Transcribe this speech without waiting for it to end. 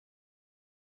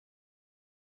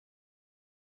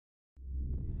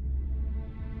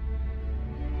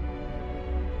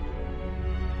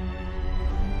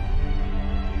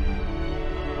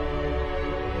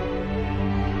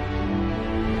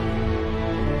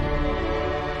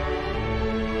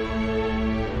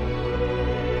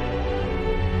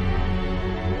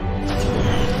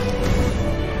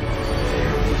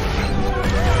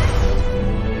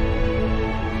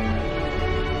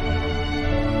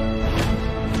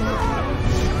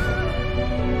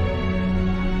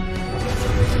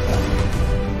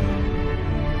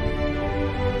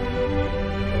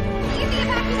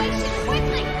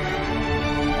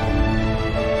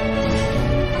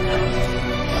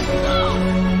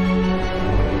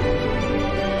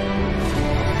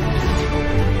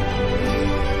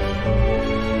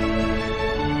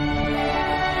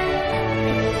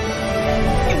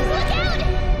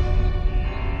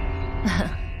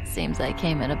I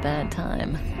came at a bad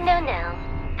time. No, no.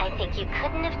 I think you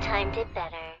couldn't have timed it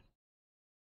better.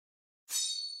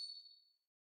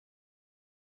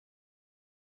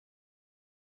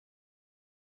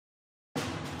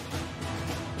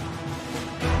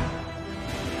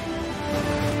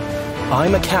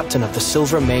 I'm a captain of the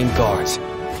Silver Main Guards.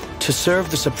 To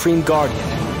serve the Supreme Guardian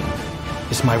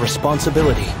is my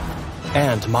responsibility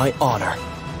and my honor.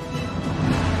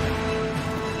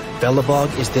 Belobog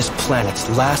is this planet's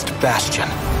last bastion.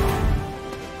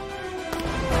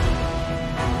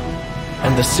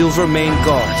 And the Silver Main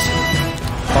Guards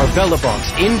are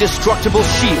Belobog's indestructible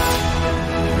shield.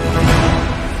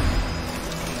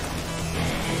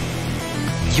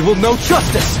 You will know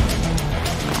justice!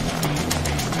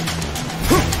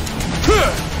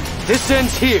 This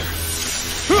ends here!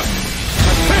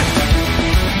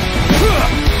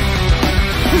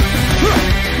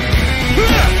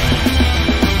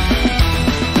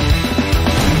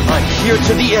 I'm here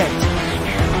to the end!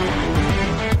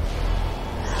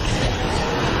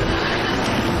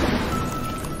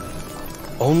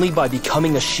 Only by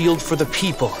becoming a shield for the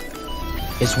people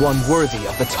is one worthy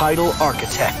of the title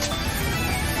Architect.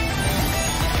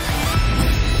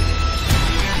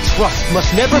 Trust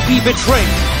must never be betrayed!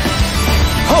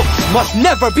 Hope must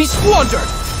never be squandered!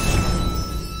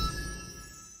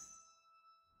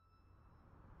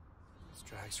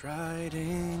 Strikes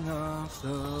riding off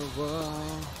the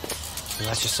wall.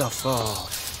 Let yourself fall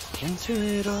into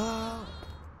it all.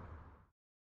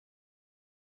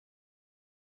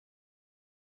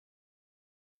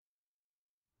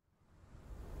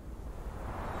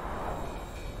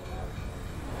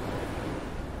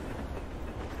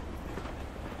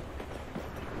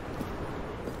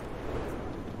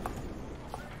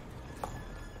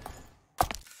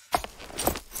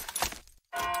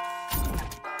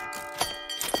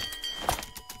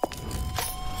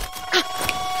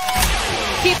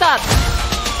 Keep up!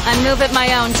 I move at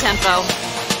my own tempo.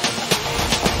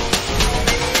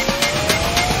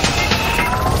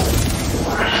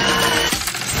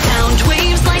 Sound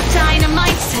waves like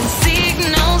dynamite send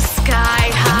signals sky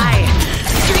high.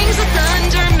 Strings of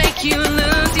thunder make you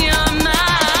lose your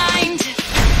mind.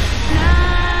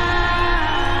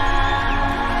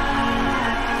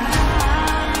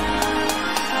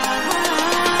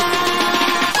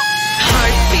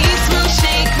 Heartbeats will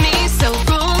shake me so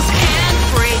rules can't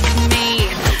break me.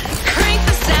 Crank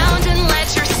the sound and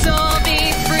let your soul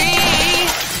be free.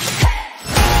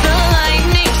 The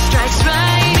lightning strikes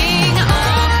riding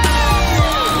off the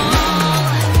wall.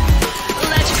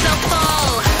 Let yourself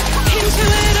fall into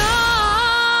it all.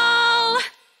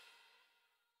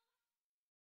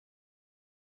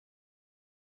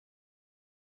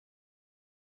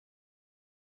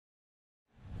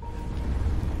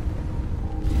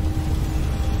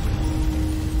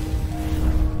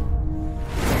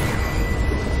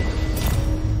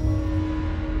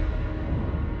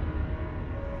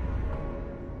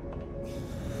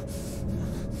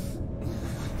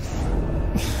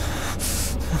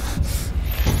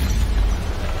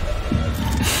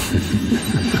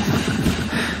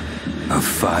 Of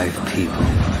 5 people,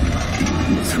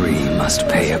 3 must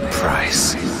pay a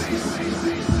price.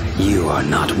 You are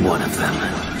not one of them,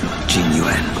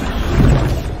 Jinyuan.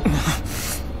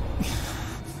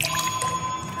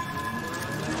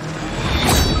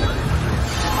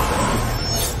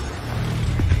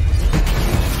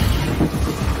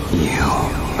 You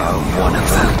are one of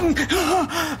them.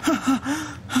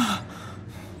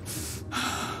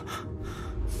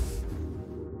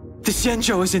 The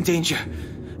Xianzhou is in danger.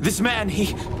 This man,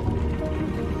 he...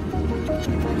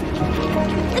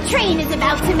 The train is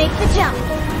about to make the jump.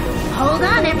 Hold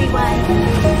on, everyone.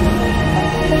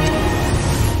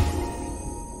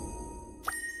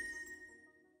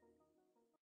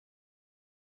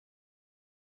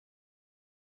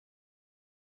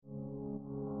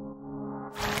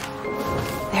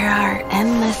 There are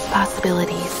endless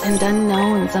possibilities and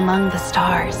unknowns among the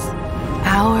stars.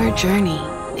 Our journey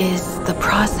is the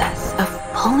process of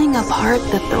pulling apart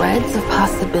the threads of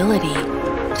possibility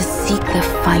to seek the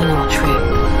final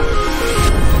truth.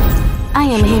 I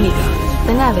am Himiko,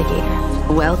 the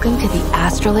navigator. Welcome to the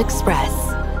Astral Express.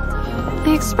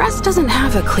 The Express doesn't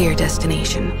have a clear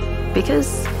destination,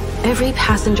 because every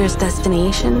passenger's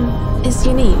destination is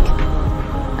unique.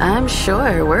 I'm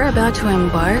sure we're about to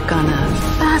embark on a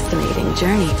fascinating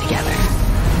journey together.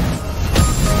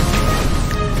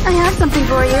 I have something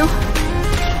for you.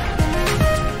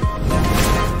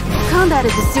 Combat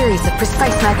is a series of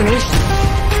precise machinations,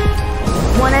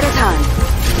 one at a time.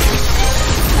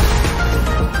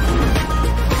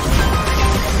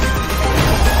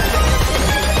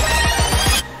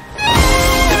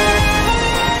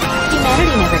 You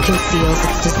conceals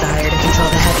its desire to control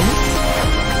the heavens?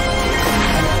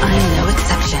 I am no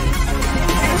exception.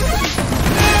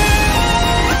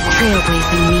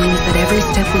 Trailblazing means that every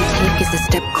step we take is a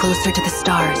step closer to the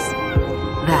stars.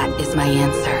 That is my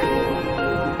answer.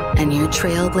 And your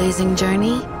trailblazing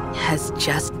journey has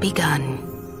just begun.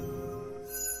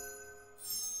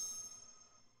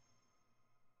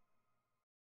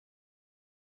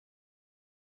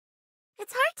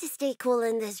 It's hard to stay cool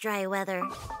in this dry weather.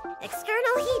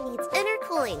 External heat needs inner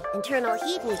cooling. Internal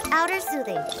heat needs outer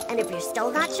soothing. And if you're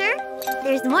still not sure,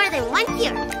 there's more than one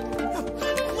cure.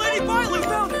 Lady Bartley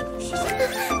found it!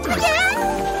 Dad?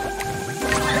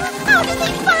 How did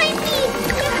they find me?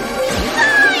 Please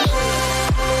die!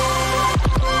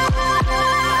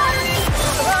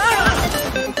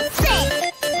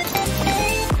 Say!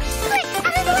 Quick,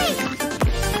 out of the way!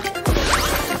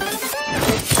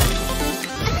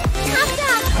 Calm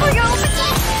down, or you're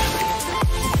overheating!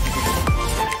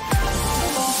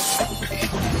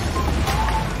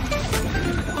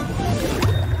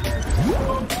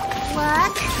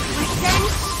 Look, listen,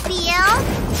 feel.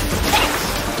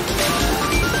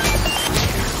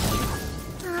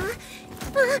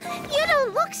 You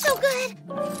don't look so good.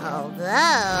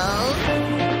 Although...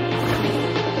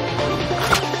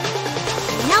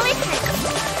 No, it's not.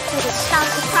 So to solve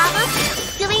the problem,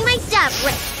 doing my job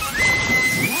right.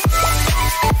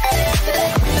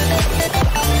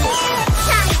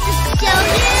 Time to show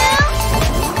you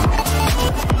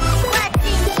what's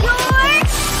in your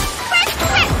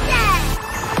prescription.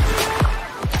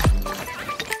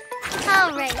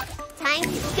 All right, time to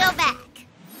go back.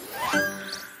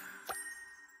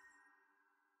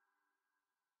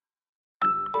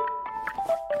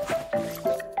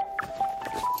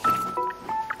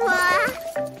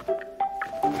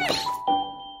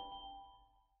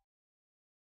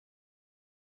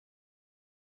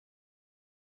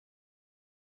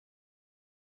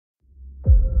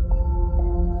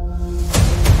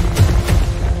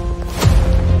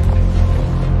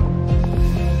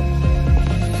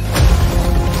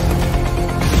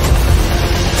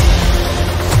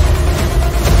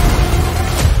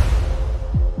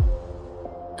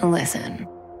 Listen.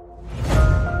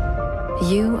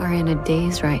 You are in a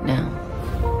daze right now.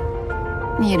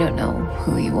 You don't know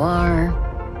who you are,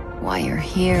 why you're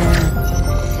here.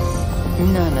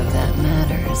 None of that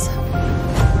matters.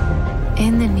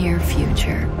 In the near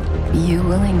future, you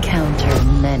will encounter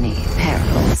many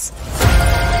perils.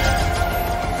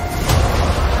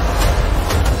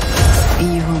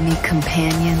 You will meet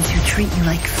companions who treat you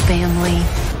like family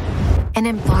and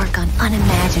embark on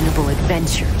unimaginable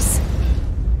adventures.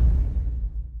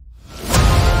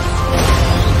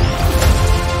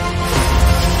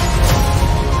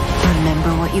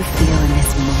 Remember what you feel in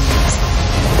this moment.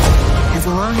 As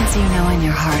long as you know in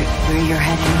your heart where you're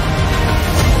heading,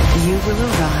 you will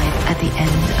arrive at the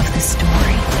end of the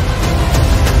story.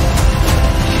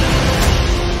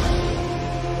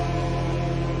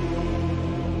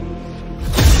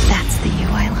 That's the you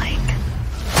I like.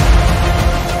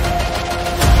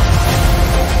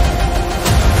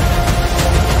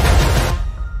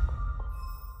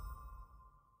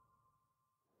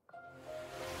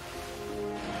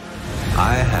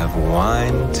 I have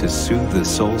wine to soothe the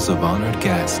souls of honored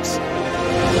guests.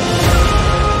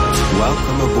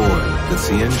 Welcome aboard the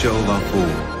Cienjo La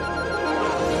Pool.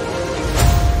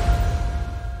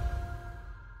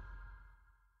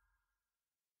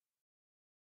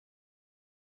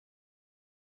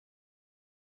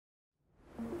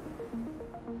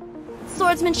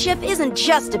 Swordsmanship isn't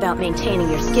just about maintaining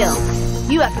your skills.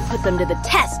 You have to put them to the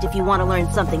test if you want to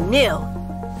learn something new.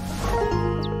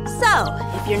 So,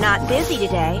 if you're not busy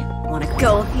today, want to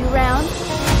go a few rounds?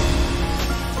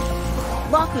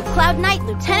 Lawku Cloud Knight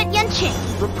Lieutenant Yenching,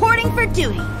 reporting for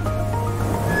duty.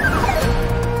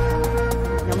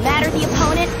 No matter the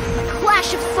opponent, a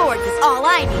clash of swords is all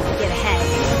I need to get ahead.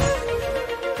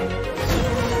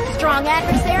 Strong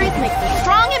adversaries make for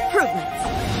strong improvements.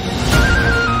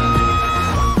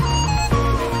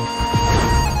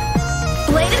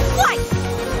 Bladed twice!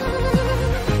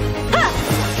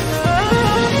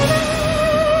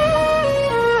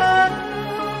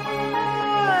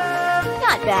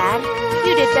 Not bad.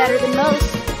 You did better than most.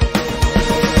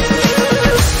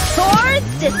 Swords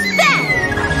descend!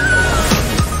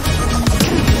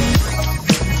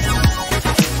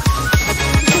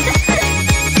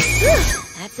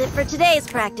 That's it for today's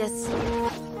practice.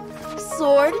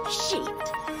 Sword sheathed.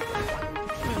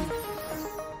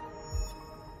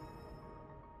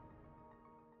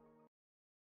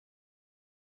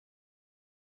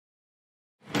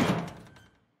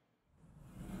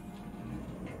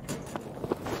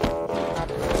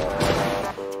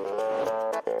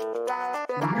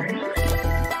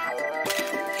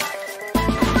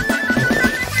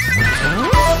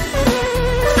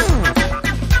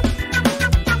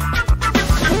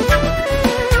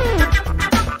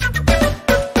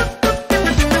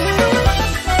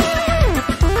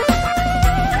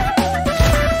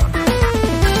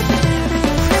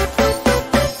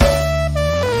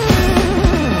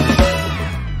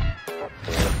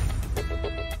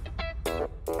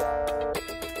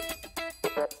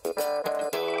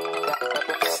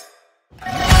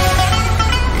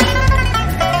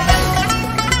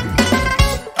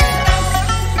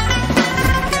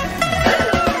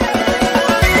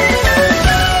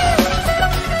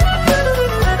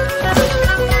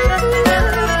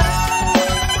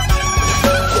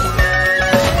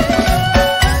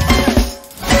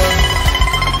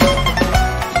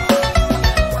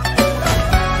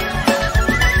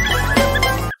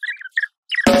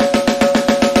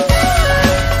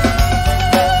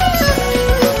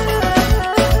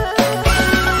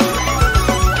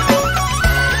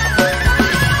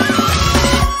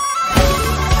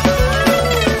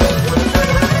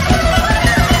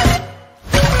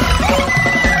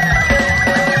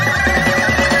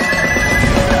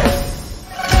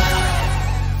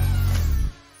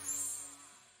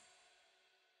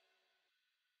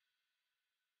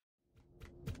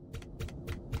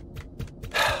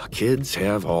 Kids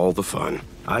have all the fun.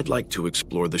 I'd like to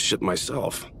explore the ship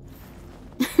myself.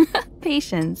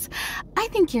 Patience. I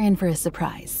think you're in for a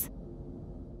surprise.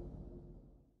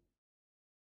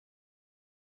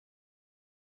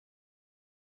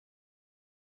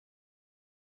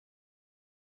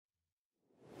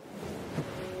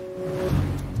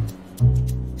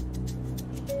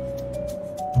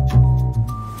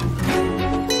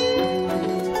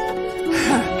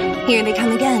 Here they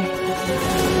come again.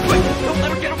 Wait, don't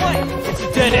let her get away! It's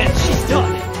a dead end, she's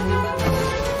done!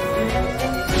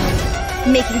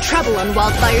 Making trouble on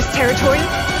Wildfire's territory?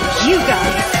 You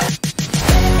guys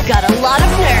got a lot of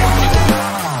nerve.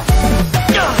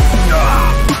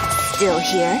 Still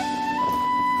here?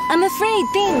 I'm afraid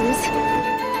things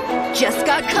just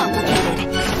got complicated.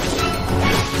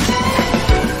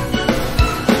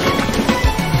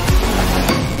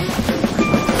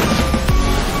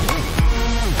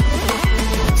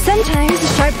 Sometimes a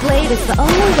sharp blade is the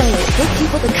only way to get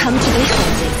people to come to their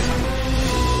senses.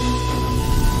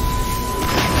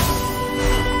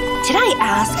 Did I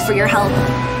ask for your help?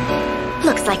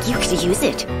 Looks like you could use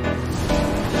it.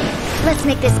 Let's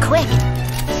make this quick.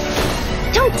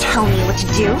 Don't tell me what to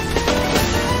do.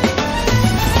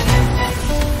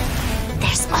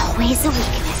 There's always a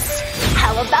weakness.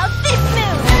 How about this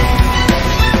move?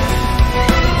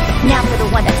 Now for the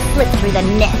one that slipped through the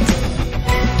net.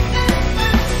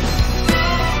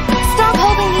 Stop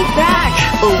holding me back,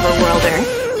 Overworlder.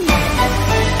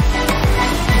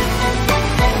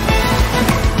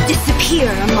 Disappear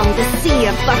among the sea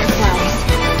of butterflies.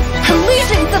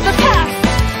 Illusions of the past!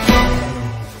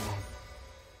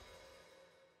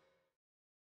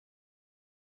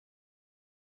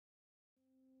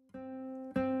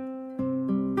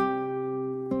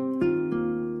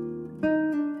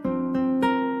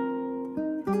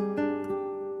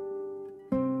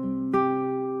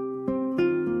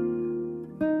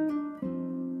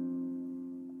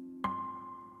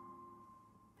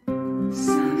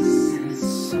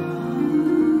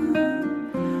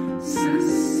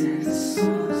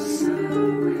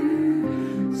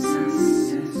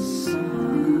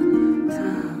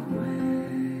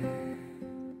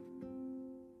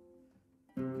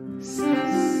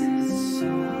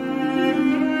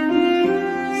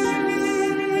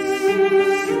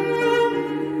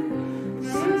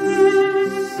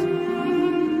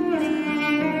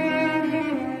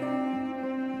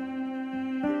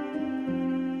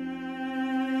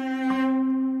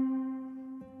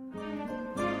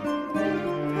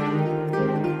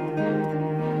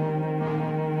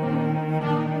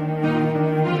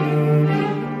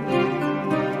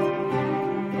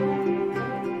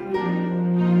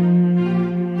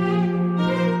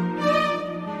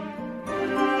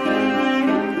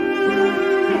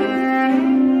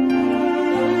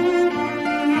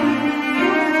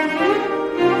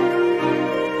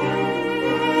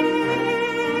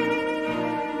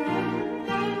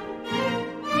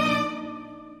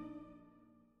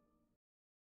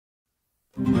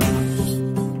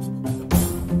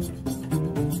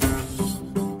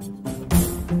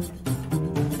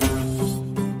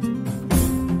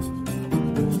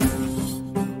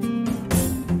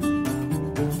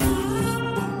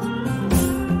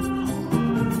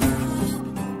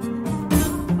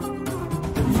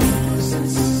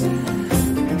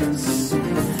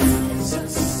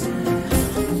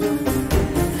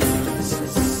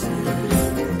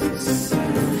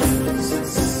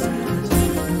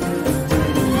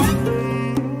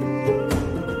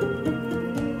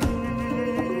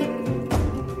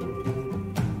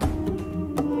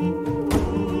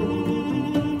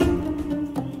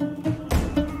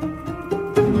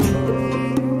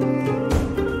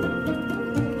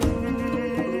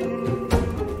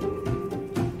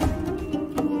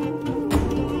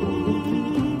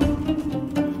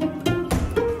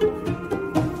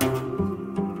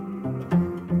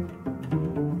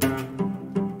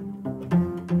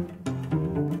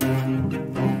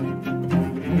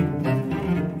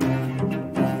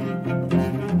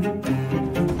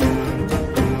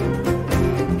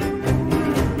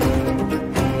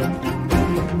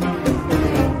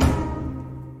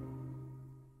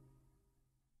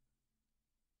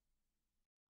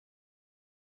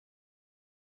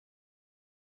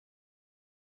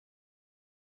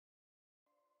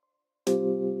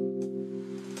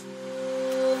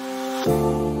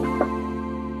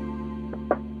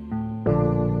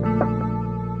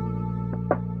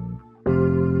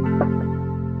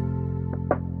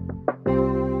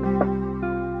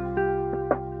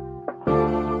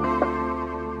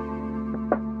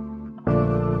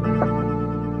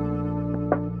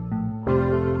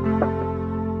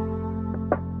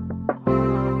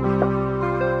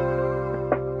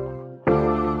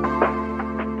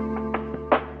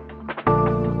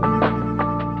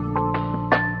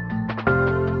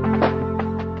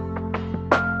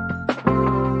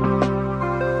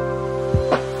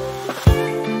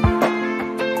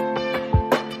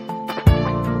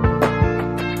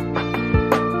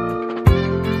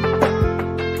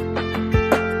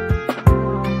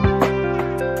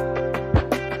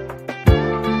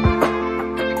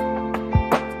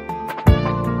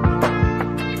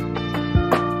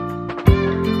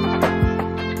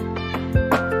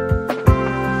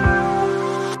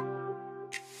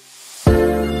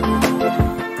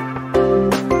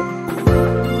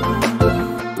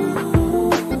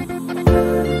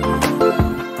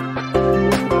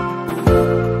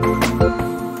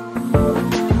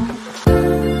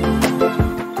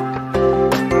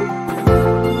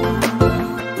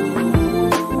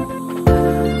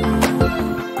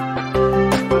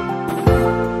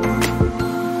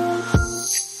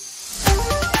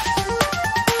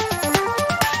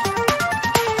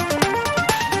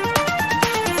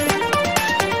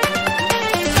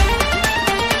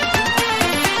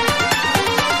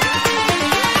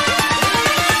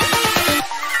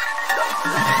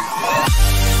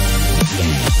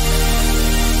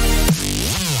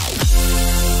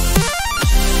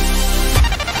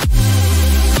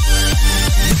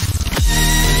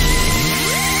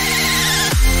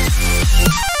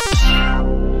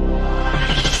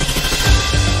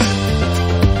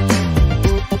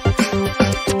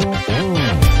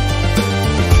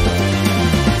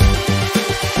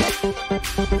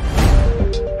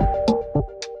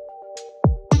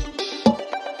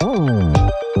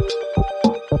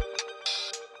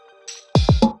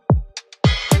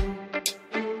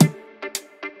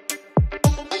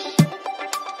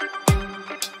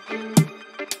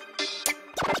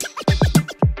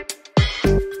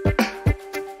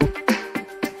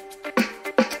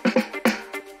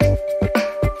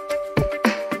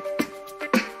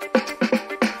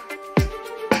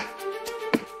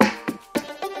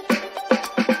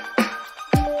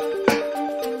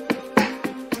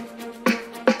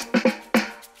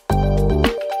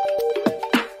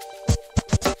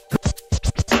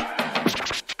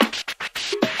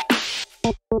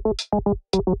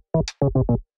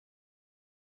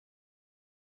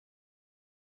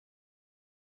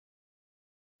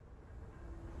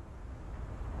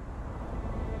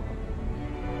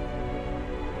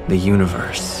 The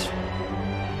universe.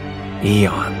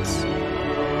 Eons.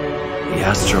 The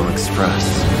Astral Express.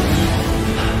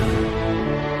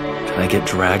 Did I get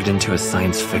dragged into a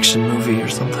science fiction movie or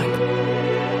something?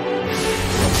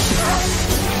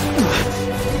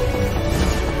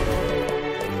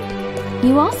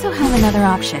 You also have another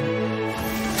option.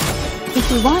 If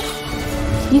you want,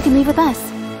 you can leave with us.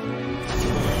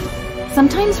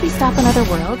 Sometimes we stop on other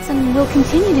worlds, and we'll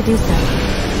continue to do so.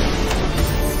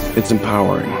 It's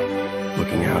empowering,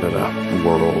 looking out at a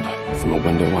world from a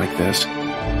window like this.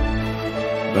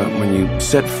 But when you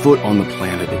set foot on the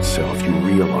planet itself, you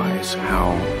realize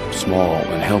how small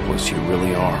and helpless you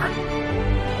really are.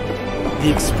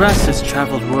 The Express has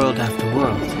traveled world after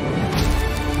world.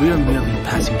 We are merely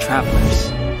passing travelers,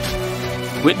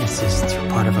 witnesses to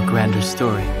part of a grander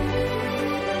story.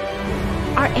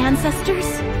 Our ancestors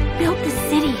built the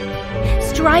city,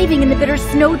 striving in the bitter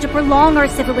snow to prolong our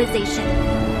civilization.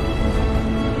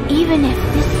 Even if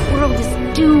this world is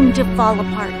doomed to fall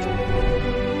apart,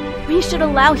 we should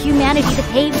allow humanity to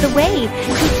pave the way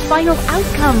to its final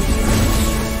outcome.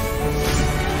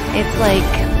 It's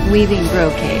like weaving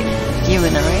brocade. You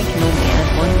and I can only add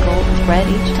one gold thread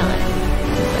each time.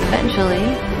 But eventually,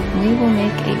 we will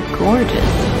make a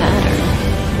gorgeous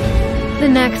pattern. The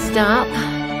next stop,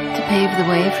 to pave the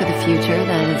way for the future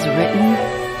that is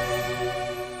written.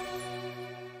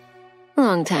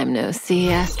 Long time no see,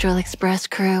 Astral Express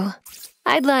crew.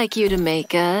 I'd like you to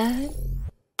make a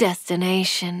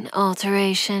destination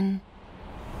alteration.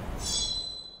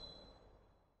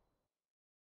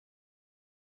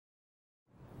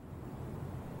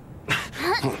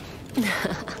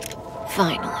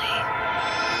 Finally.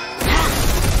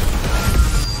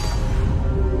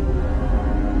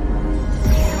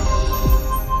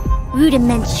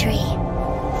 Rudimentary.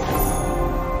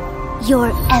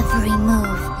 Your every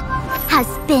move has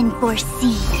been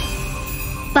foreseen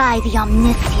by the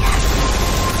Omniscient.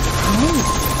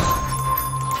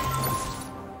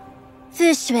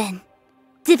 Zhishun,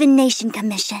 Divination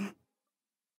Commission.